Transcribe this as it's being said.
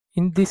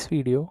In this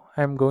video,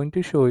 I am going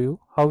to show you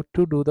how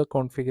to do the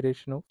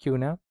configuration of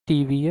QNAP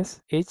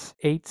TVS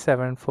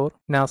H874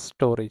 NAS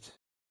storage.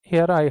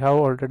 Here I have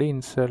already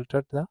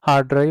inserted the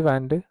hard drive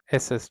and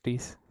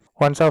SSDs.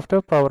 Once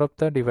after power up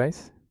the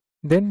device,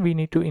 then we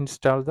need to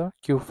install the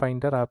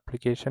QFinder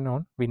application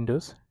on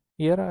Windows.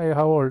 Here I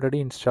have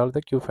already installed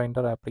the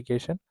QFinder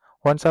application.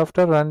 Once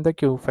after run the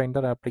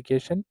QFinder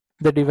application,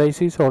 the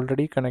device is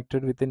already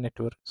connected with the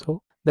network.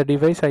 So the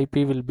device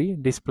IP will be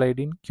displayed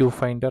in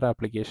QFinder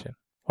application.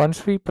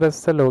 Once we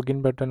press the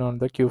login button on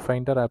the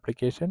QFinder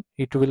application,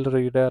 it will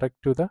redirect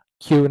to the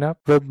QNAP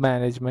web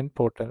management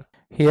portal.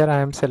 Here I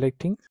am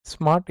selecting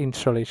Smart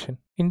Installation.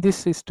 In this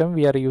system,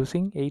 we are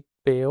using 8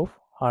 bay of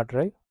hard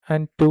drive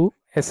and 2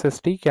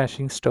 SSD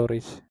caching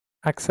storage.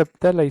 Accept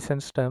the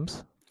license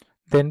terms,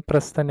 then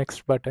press the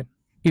next button.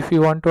 If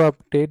you want to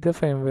update the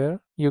firmware,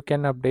 you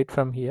can update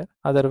from here.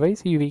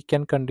 Otherwise, we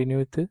can continue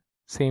with the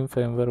same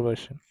firmware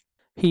version.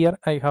 Here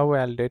I have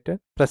validated.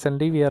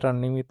 Presently, we are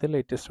running with the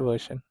latest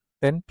version.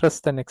 Then press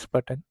the next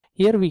button.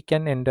 Here we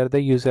can enter the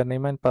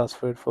username and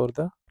password for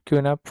the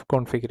QNAP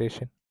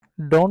configuration.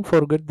 Don't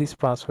forget this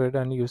password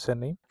and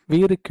username.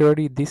 We record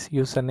this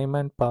username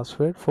and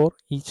password for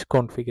each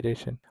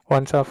configuration.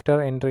 Once after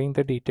entering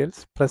the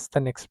details, press the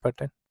next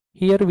button.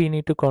 Here we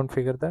need to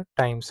configure the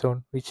time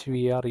zone which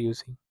we are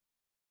using.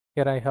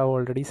 Here I have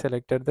already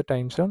selected the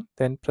time zone,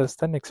 then press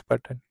the next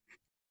button.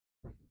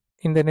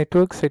 In the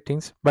network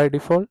settings, by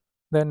default,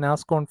 the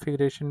NAS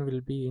configuration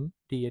will be in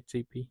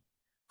DHCP.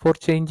 For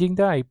changing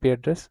the IP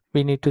address,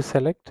 we need to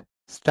select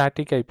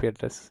static IP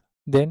address.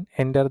 Then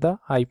enter the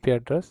IP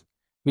address,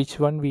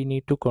 which one we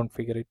need to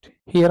configure it.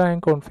 Here I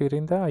am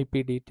configuring the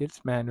IP details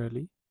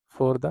manually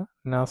for the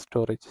NAS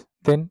storage.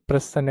 Then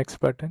press the next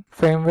button.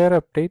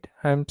 Firmware update,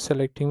 I am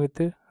selecting with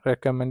the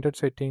recommended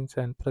settings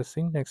and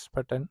pressing next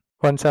button.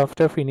 Once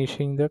after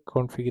finishing the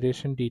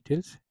configuration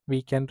details,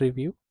 we can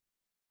review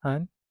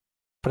and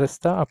press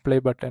the apply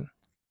button.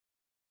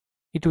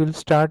 It will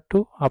start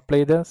to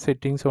apply the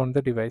settings on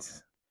the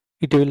device.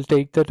 It will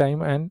take the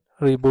time and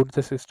reboot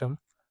the system.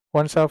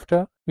 Once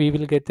after, we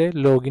will get a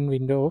login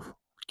window of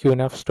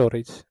QNAP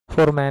storage.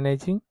 For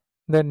managing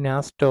the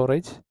NAS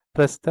storage,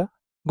 press the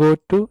go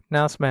to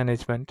NAS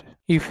management.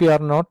 If you are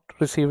not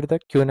received the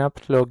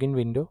QNAP login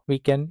window, we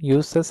can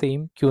use the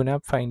same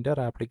QNAP Finder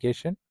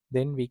application.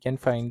 Then we can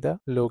find the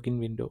login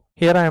window.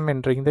 Here I am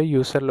entering the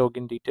user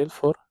login details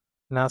for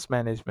NAS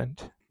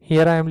management.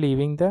 Here I am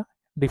leaving the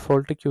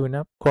default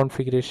QNAP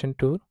configuration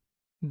tool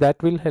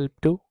that will help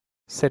to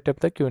set up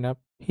the QNAP.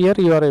 Here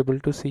you are able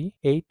to see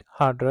 8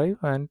 hard drive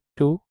and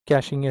 2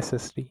 caching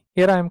SSD.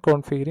 Here I am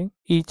configuring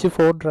each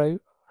 4 drive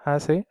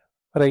has a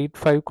RAID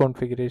 5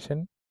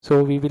 configuration.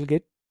 So we will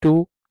get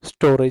 2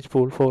 storage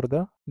pool for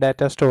the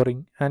data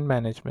storing and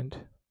management.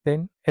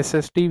 Then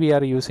SSD we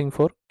are using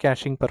for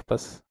caching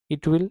purpose.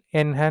 It will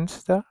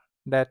enhance the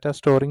data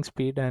storing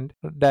speed and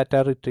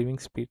data retrieving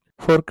speed.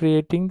 For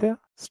creating the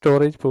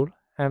storage pool,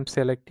 I am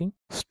selecting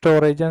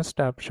storage and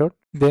snapshot.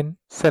 Then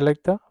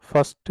select the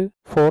first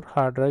 4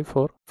 hard drive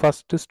for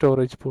first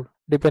storage pool.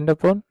 Depend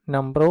upon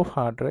number of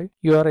hard drive,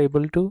 you are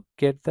able to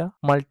get the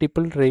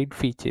multiple RAID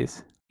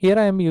features. Here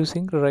I am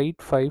using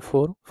RAID 5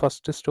 for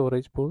first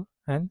storage pool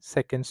and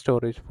second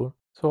storage pool.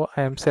 So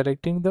I am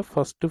selecting the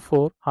first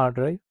 4 hard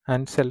drive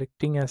and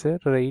selecting as a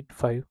RAID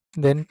 5.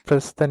 Then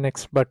press the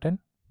next button.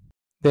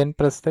 Then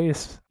press the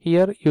yes.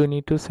 Here you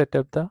need to set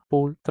up the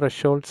pool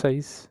threshold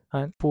size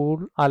and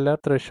pool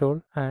alert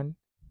threshold and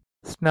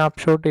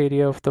snapshot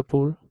area of the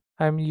pool.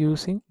 I am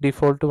using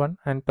default one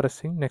and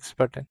pressing next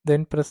button.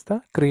 Then press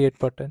the create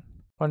button.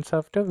 Once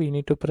after we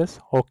need to press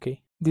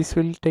OK. This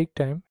will take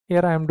time.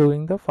 Here I am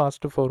doing the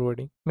fast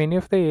forwarding. Many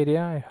of the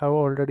area I have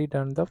already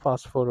done the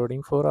fast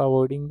forwarding for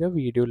avoiding the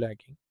video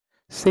lagging.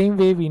 Same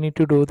way we need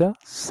to do the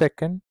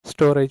second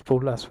storage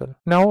pool as well.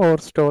 Now our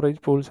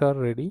storage pools are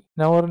ready.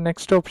 Now our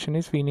next option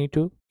is we need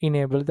to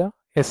enable the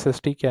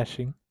SSD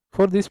caching.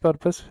 For this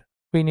purpose,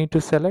 we need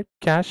to select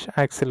cache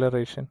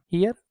acceleration.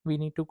 Here we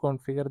need to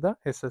configure the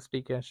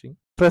SSD caching.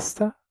 Press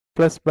the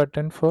plus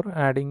button for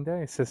adding the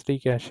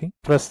SSD caching.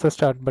 Press the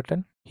start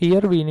button.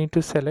 Here we need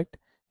to select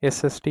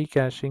SSD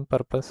caching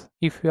purpose.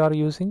 If you are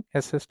using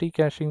SSD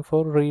caching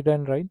for read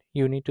and write,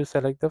 you need to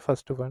select the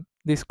first one,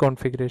 this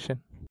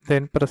configuration.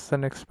 Then press the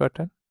next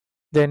button.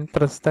 Then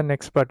press the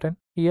next button.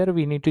 Here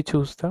we need to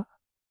choose the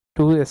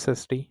 2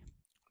 SSD.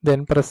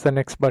 Then press the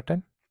next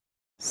button.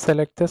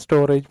 Select the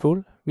storage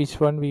pool, which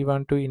one we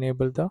want to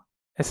enable the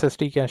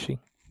SSD caching.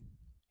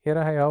 Here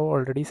I have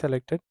already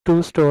selected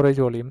 2 storage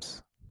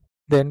volumes.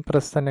 Then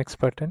press the next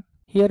button.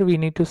 Here we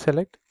need to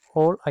select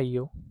all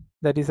IO.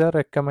 That is a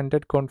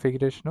recommended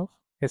configuration of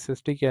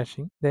SSD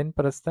caching. Then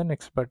press the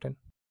next button.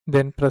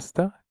 Then press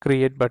the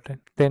create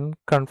button. Then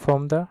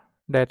confirm the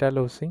data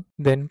losing.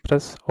 Then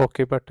press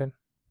OK button.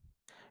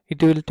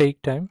 It will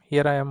take time.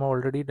 Here I am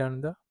already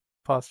done the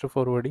fast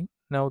forwarding.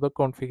 Now the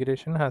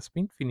configuration has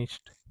been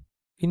finished.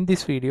 In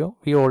this video,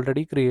 we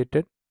already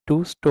created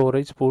 2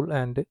 storage pool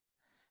and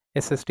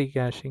SSD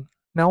caching.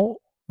 Now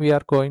we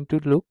are going to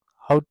look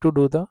how to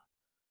do the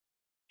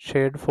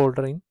shared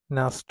folder in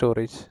NAS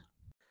storage.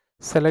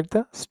 Select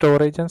the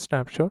storage and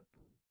snapshot.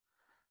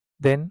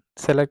 Then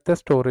select the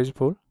storage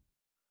pool.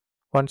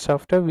 Once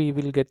after, we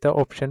will get the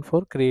option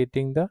for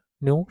creating the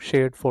new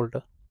shared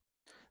folder.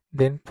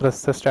 Then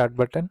press the start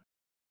button.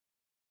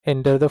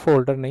 Enter the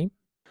folder name.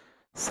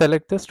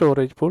 Select the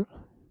storage pool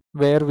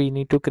where we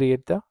need to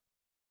create the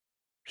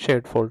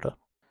shared folder.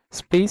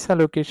 Space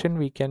allocation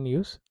we can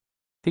use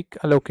thick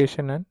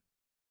allocation and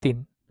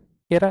thin.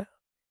 Here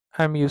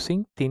I am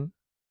using thin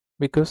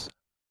because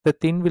the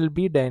thin will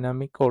be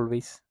dynamic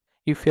always.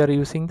 If you are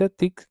using the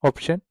thick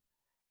option,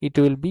 it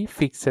will be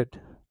fixed.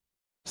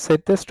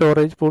 Set the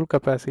storage pool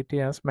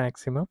capacity as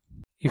maximum.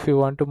 If you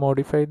want to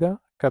modify the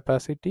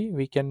capacity,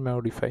 we can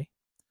modify.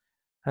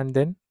 And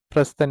then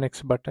press the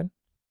next button.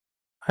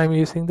 I am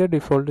using the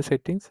default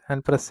settings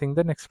and pressing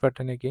the next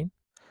button again.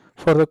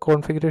 For the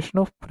configuration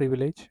of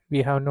privilege,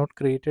 we have not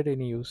created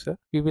any user.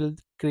 We will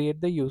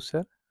create the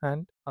user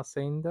and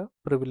assign the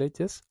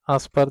privileges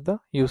as per the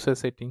user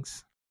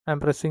settings. I am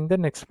pressing the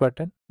next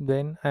button.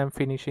 Then I am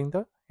finishing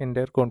the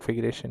entire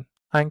configuration.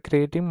 I am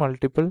creating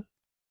multiple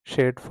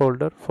shared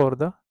folder for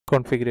the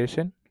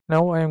configuration.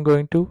 Now I am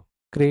going to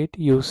create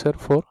user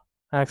for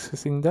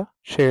accessing the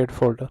shared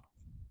folder.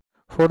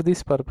 For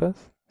this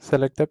purpose,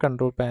 select the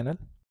control panel,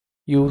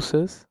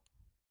 users,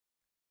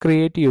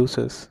 create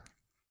users.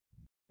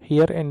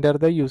 Here enter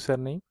the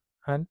username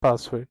and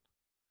password.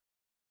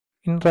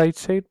 In right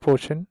side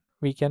portion,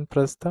 we can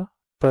press the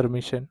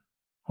permission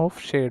of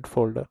shared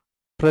folder.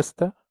 Press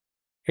the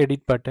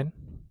edit button.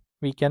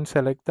 We can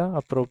select the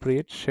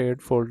appropriate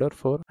shared folder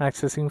for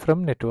accessing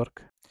from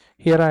network.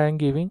 Here I am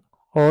giving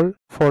all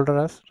folder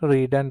as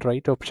read and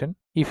write option.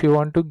 If you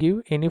want to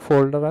give any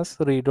folder as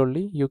read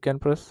only, you can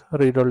press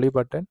read only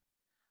button,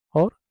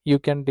 or you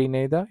can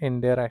deny the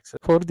entire access.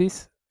 For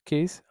this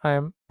case, I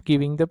am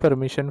giving the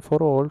permission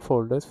for all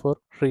folders for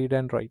read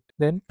and write.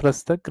 Then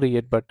press the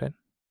create button.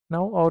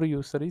 Now our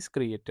user is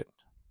created.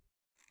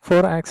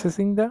 For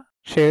accessing the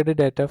shared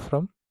data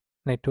from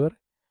network,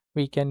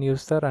 we can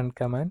use the run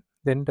command,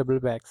 then double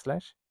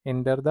backslash,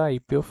 enter the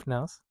IP of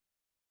NAS.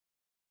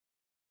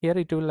 Here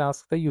it will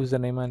ask the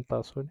username and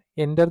password.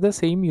 Enter the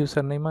same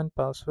username and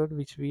password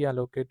which we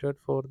allocated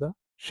for the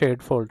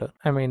shared folder.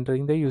 I am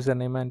entering the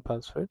username and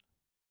password.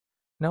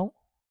 Now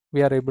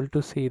we are able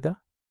to see the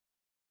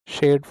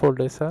shared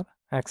folders are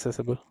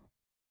accessible.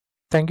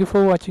 Thank you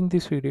for watching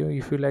this video.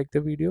 If you like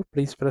the video,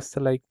 please press the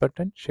like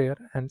button, share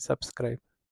and subscribe.